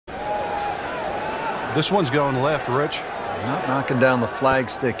This one's going left, Rich. Not knocking down the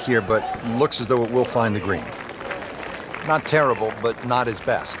flagstick here, but looks as though it will find the green. Not terrible, but not his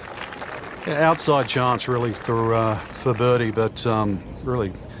best. Yeah, outside chance, really, for birdie, but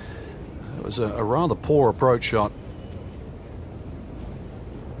really, it was a rather poor approach shot.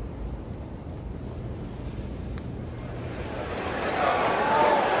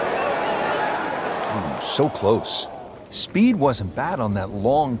 So close. Speed wasn't bad on that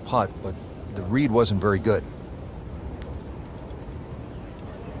long putt, but the read wasn't very good.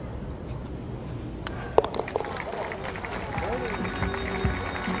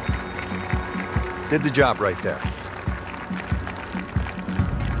 Did the job right there.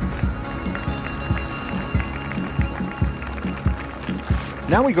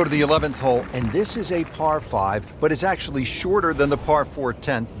 Now we go to the 11th hole, and this is a par 5, but it's actually shorter than the par 4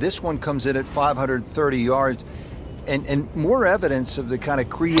 10th. This one comes in at 530 yards, and more evidence of the kind of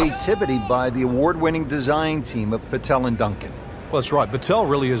creativity by the award-winning design team of Patel and Duncan. Well, that's right. Patel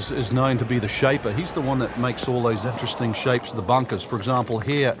really is known to be the shaper. He's the one that makes all those interesting shapes of the bunkers. For example,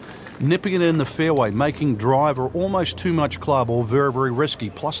 here, nipping it in the fairway, making driver almost too much club or very, very risky,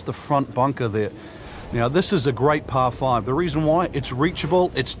 plus the front bunker there. Now, this is a great par 5. The reason why, it's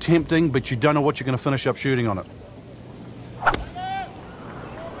reachable, it's tempting, but you don't know what you're going to finish up shooting on it.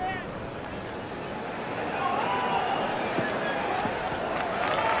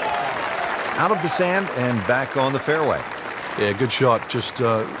 Out of the sand and back on the fairway. Yeah, good shot. Just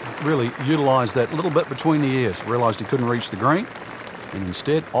really utilized that little bit between the ears. Realized he couldn't reach the green, and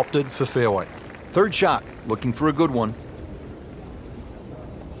instead opted for fairway. Third shot, looking for a good one.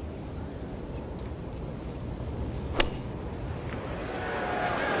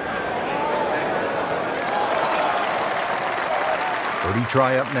 Birdie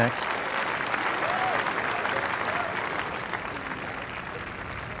try up next.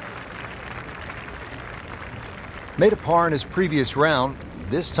 Made a par in his previous round.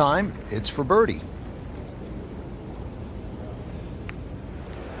 This time, it's for birdie.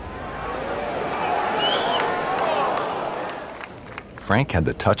 Frank had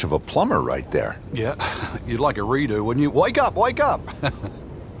the touch of a plumber right there. Yeah, you'd like a redo, wouldn't you? Wake up, wake up!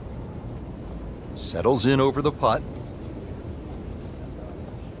 Settles in over the putt.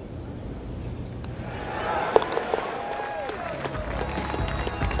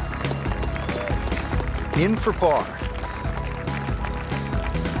 In for par.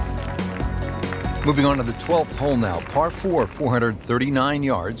 Moving on to the 12th hole now. Par 4, 439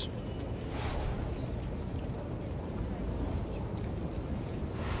 yards.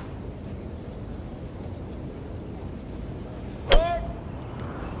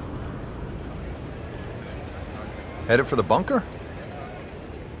 Headed for the bunker.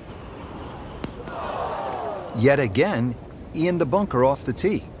 Yet again, in the bunker off the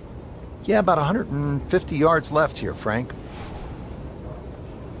tee. Yeah, about 150 yards left here, Frank.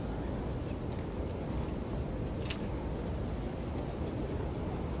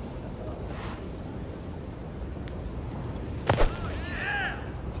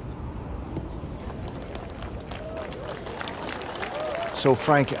 So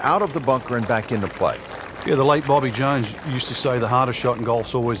Frank out of the bunker and back into play. Yeah, the late Bobby Jones used to say the hardest shot in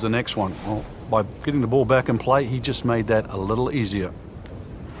golf's always the next one. Well, by getting the ball back in play, he just made that a little easier.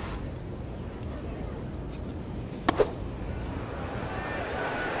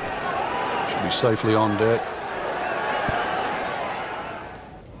 Should be safely on deck.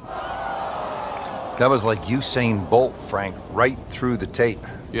 That was like Usain Bolt, Frank, right through the tape.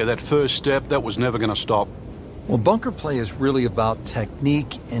 Yeah, that first step, that was never going to stop. Well, bunker play is really about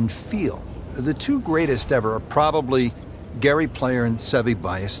technique and feel. The two greatest ever are probably Gary Player and Seve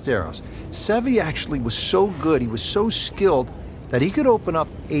Ballesteros. Seve actually was so good, he was so skilled, that he could open up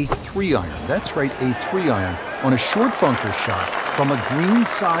a 3-iron, that's right, a 3-iron, on a short bunker shot from a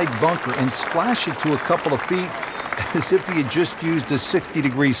greenside bunker and splash it to a couple of feet as if he had just used a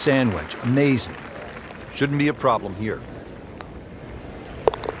 60-degree sandwich. Amazing. Shouldn't be a problem here.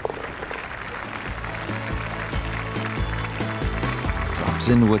 Drops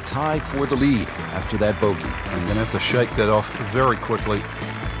into a tie for the lead after that bogey. I'm going to have to shake that off very quickly.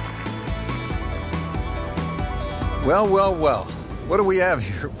 Well, well, well. What do we have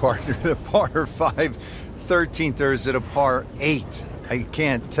here, partner? The par 5 13th, or is it a par 8? I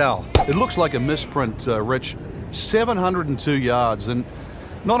can't tell. It looks like a misprint, Rich. 702 yards, and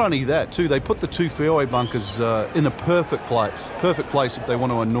not only that, too, they put the two fairway bunkers in a perfect place. Perfect place if they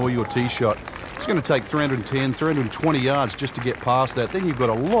want to annoy your tee shot. It's going to take 310, 320 yards just to get past that. Then you've got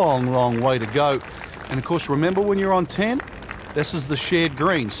a long, long way to go. And, of course, remember when you're on 10? This is the shared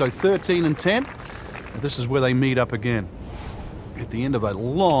green. So 13 and 10, this is where they meet up again at the end of a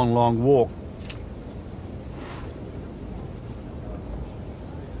long, long walk.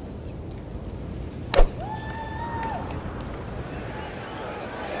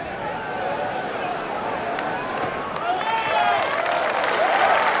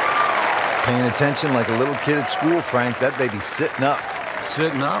 Paying attention like a little kid at school, Frank. That baby's sitting up.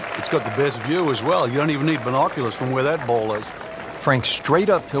 Sitting up. It's got the best view as well. You don't even need binoculars from where that ball is. Frank, straight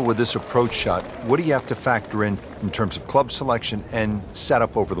uphill with this approach shot, what do you have to factor in terms of club selection and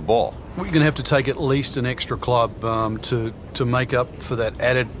setup over the ball? Well, you're going to have to take at least an extra club to make up for that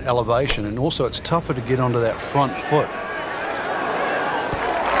added elevation. And also, it's tougher to get onto that front foot.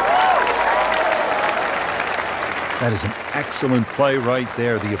 That is an excellent play right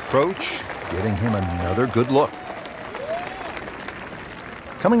there. The approach, getting him another good look.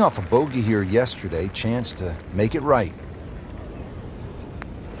 Coming off a bogey here yesterday, chance to make it right.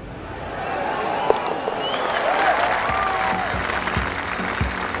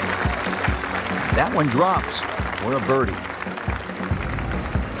 That one drops for a birdie.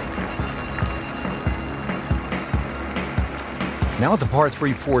 Now at the par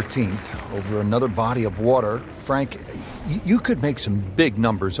 3 14th, over another body of water. Frank, you could make some big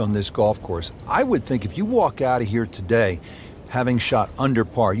numbers on this golf course. I would think if you walk out of here today having shot under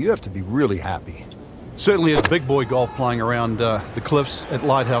par, you have to be really happy. Certainly is big boy golf playing around the cliffs at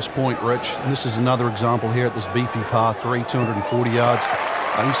Lighthouse Pointe, Rich. And this is another example here at this beefy par 3, 240 yards.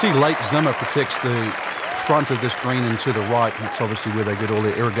 You see Lake Zimmer protects the front of this green and to the right. That's obviously where they get all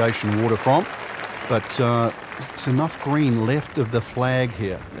their irrigation water from. But it's enough green left of the flag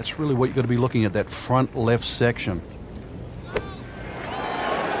here. That's really what you've got to be looking at, that front left section.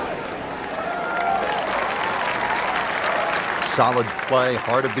 Solid play,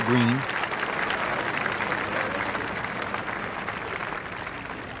 heart of the green.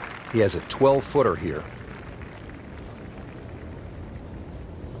 He has a 12-footer here.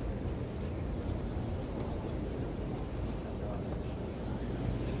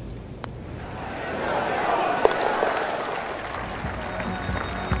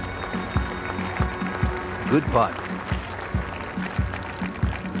 Good putt.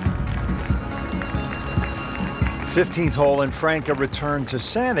 '15th hole, and Frank, a return to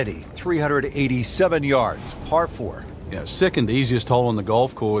sanity. 387 yards, par 4. Yeah, second easiest hole on the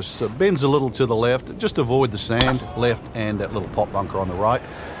golf course. Bends a little to the left. Just avoid the sand left and that little pot bunker on the right.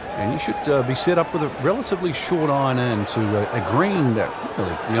 And you should be set up with a relatively short iron in to a green that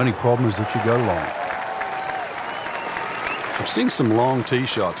really the only problem is if you go long. I've seen some long tee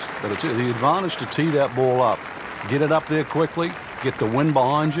shots, but it's the advantage to tee that ball up. Get it up there quickly, get the wind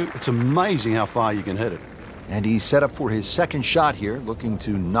behind you. It's amazing how far you can hit it. And he's set up for his second shot here, looking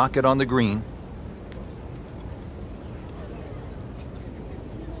to knock it on the green.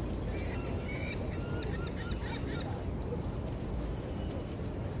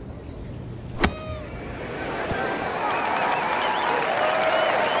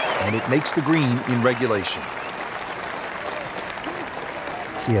 And it makes the green in regulation.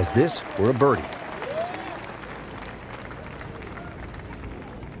 He has this for a birdie.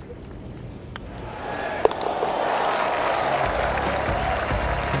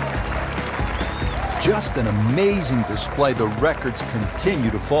 Just an amazing display. The records continue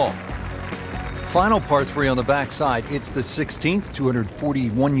to fall. Final par 3 on the backside. It's the 16th,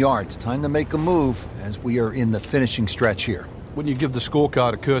 241 yards. Time to make a move as we are in the finishing stretch here. When you give the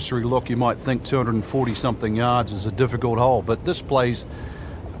scorecard a cursory look, you might think 240-something yards is a difficult hole, but this plays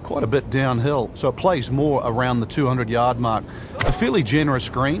quite a bit downhill, so it plays more around the 200-yard mark. A fairly generous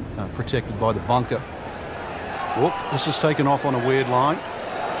green, protected by the bunker. Whoop, this is taken off on a weird line.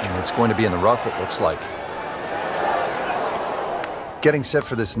 And it's going to be in the rough, it looks like. Getting set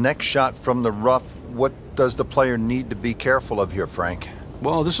for this next shot from the rough, what does the player need to be careful of here, Frank?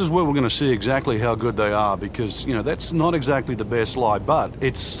 Well, this is where we're going to see exactly how good they are because, you know, that's not exactly the best lie, but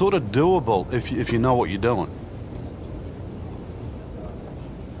it's sort of doable if you know what you're doing.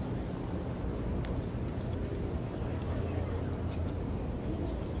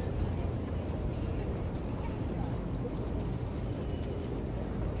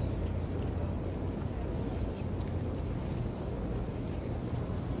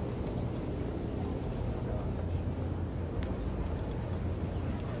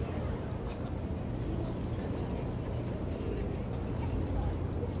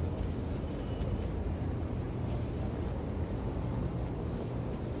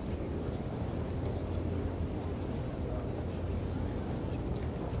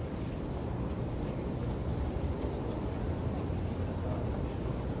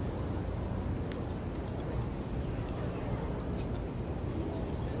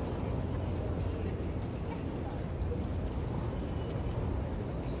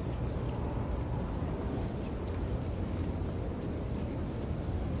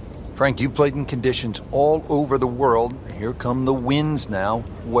 Frank, you've played in conditions all over the world. Here come the winds now.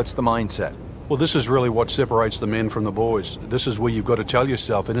 What's the mindset? Well, this is really what separates the men from the boys. This is where you've got to tell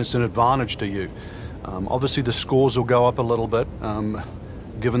yourself, and it's an advantage to you. Obviously, the scores will go up a little bit,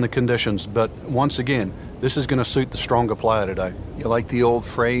 given the conditions, but once again, this is going to suit the stronger player today. You like the old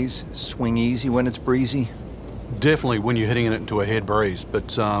phrase, swing easy when it's breezy? Definitely when you're hitting it into a head breeze,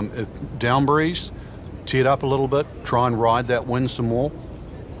 but if down breeze, tee it up a little bit, try and ride that wind some more.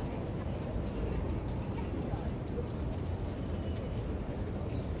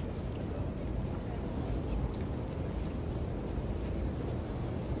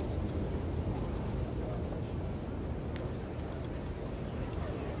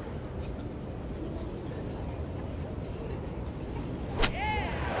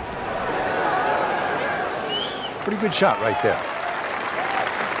 Pretty good shot right there.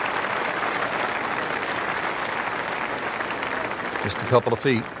 Just a couple of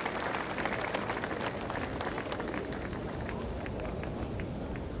feet.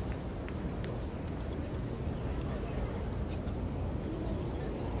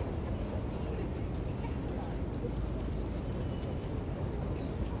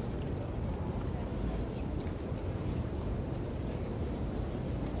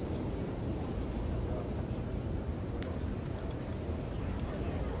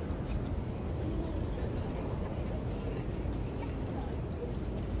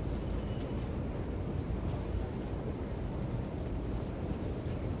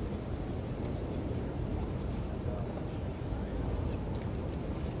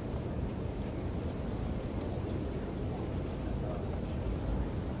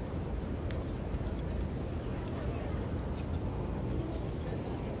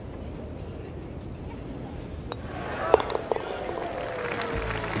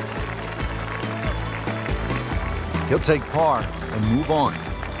 He'll take par and move on.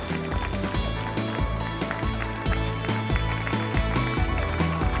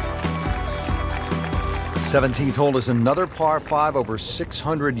 The 17th hole is another par 5 over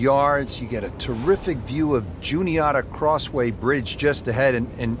 600 yards. You get a terrific view of Juniata Crossway Bridge just ahead.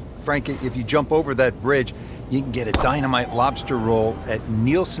 And Frank, if you jump over that bridge, you can get a dynamite lobster roll at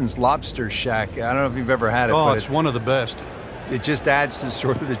Nielsen's Lobster Shack. I don't know if you've ever had it. Oh, but it's one of the best. It just adds to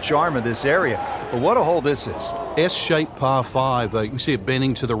sort of the charm of this area. But what a hole this is. S-shaped par 5. You can see it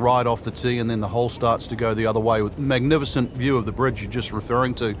bending to the right off the tee, and then the hole starts to go the other way with magnificent view of the bridge you're just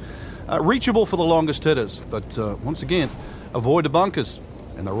referring to. Reachable for the longest hitters, but once again, avoid the bunkers,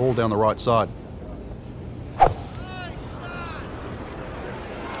 and they're all down the right side.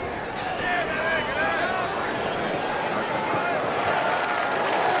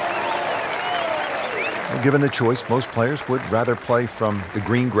 Given the choice, most players would rather play from the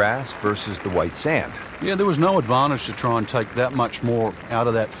green grass versus the white sand. Yeah, there was no advantage to try and take that much more out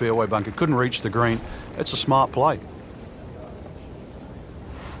of that fairway bunker. Couldn't reach the green. It's a smart play.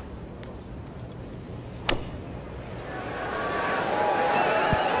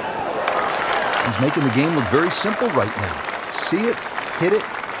 He's making the game look very simple right now. See it, hit it,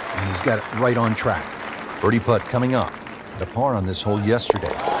 and he's got it right on track. Birdie putt coming up. The par on this hole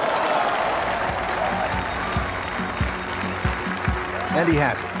yesterday. And he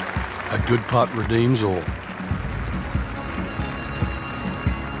has it. A good putt redeems all.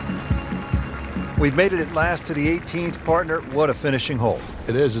 We've made it at last to the 18th, partner. What a finishing hole.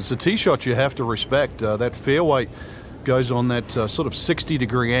 It is. It's a tee shot you have to respect. That fairway goes on that sort of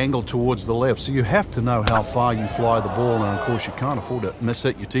 60-degree angle towards the left, so you have to know how far you fly the ball, and of course you can't afford to miss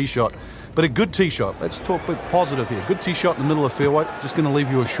hit your tee shot. But a good tee shot. Let's talk a bit positive here. Good tee shot in the middle of the fairway, just going to leave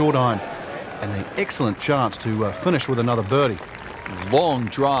you a short iron, and an excellent chance to finish with another birdie. Long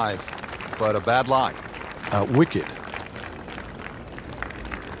drive, but a bad lie. Wicked.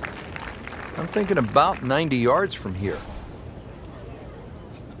 I'm thinking about 90 yards from here.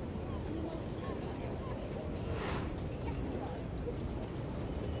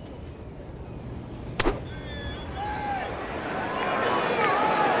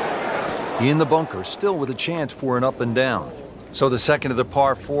 In the bunker, still with a chance for an up and down. So the second of the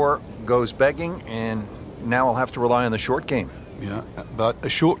par 4 goes begging, and now I'll have to rely on the short game. Yeah, but a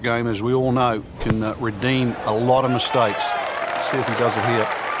short game, as we all know, can redeem a lot of mistakes. See if he does it here.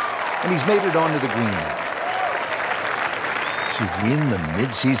 And he's made it onto the green to win the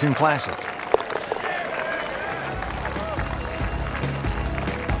mid-season classic.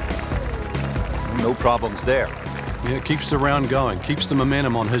 No problems there. Yeah, keeps the round going, keeps the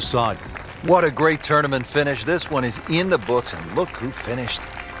momentum on his side. What a great tournament finish. This one is in the books, and look who finished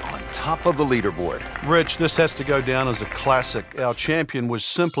on top of the leaderboard. Rich, this has to go down as a classic. Our champion was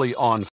simply on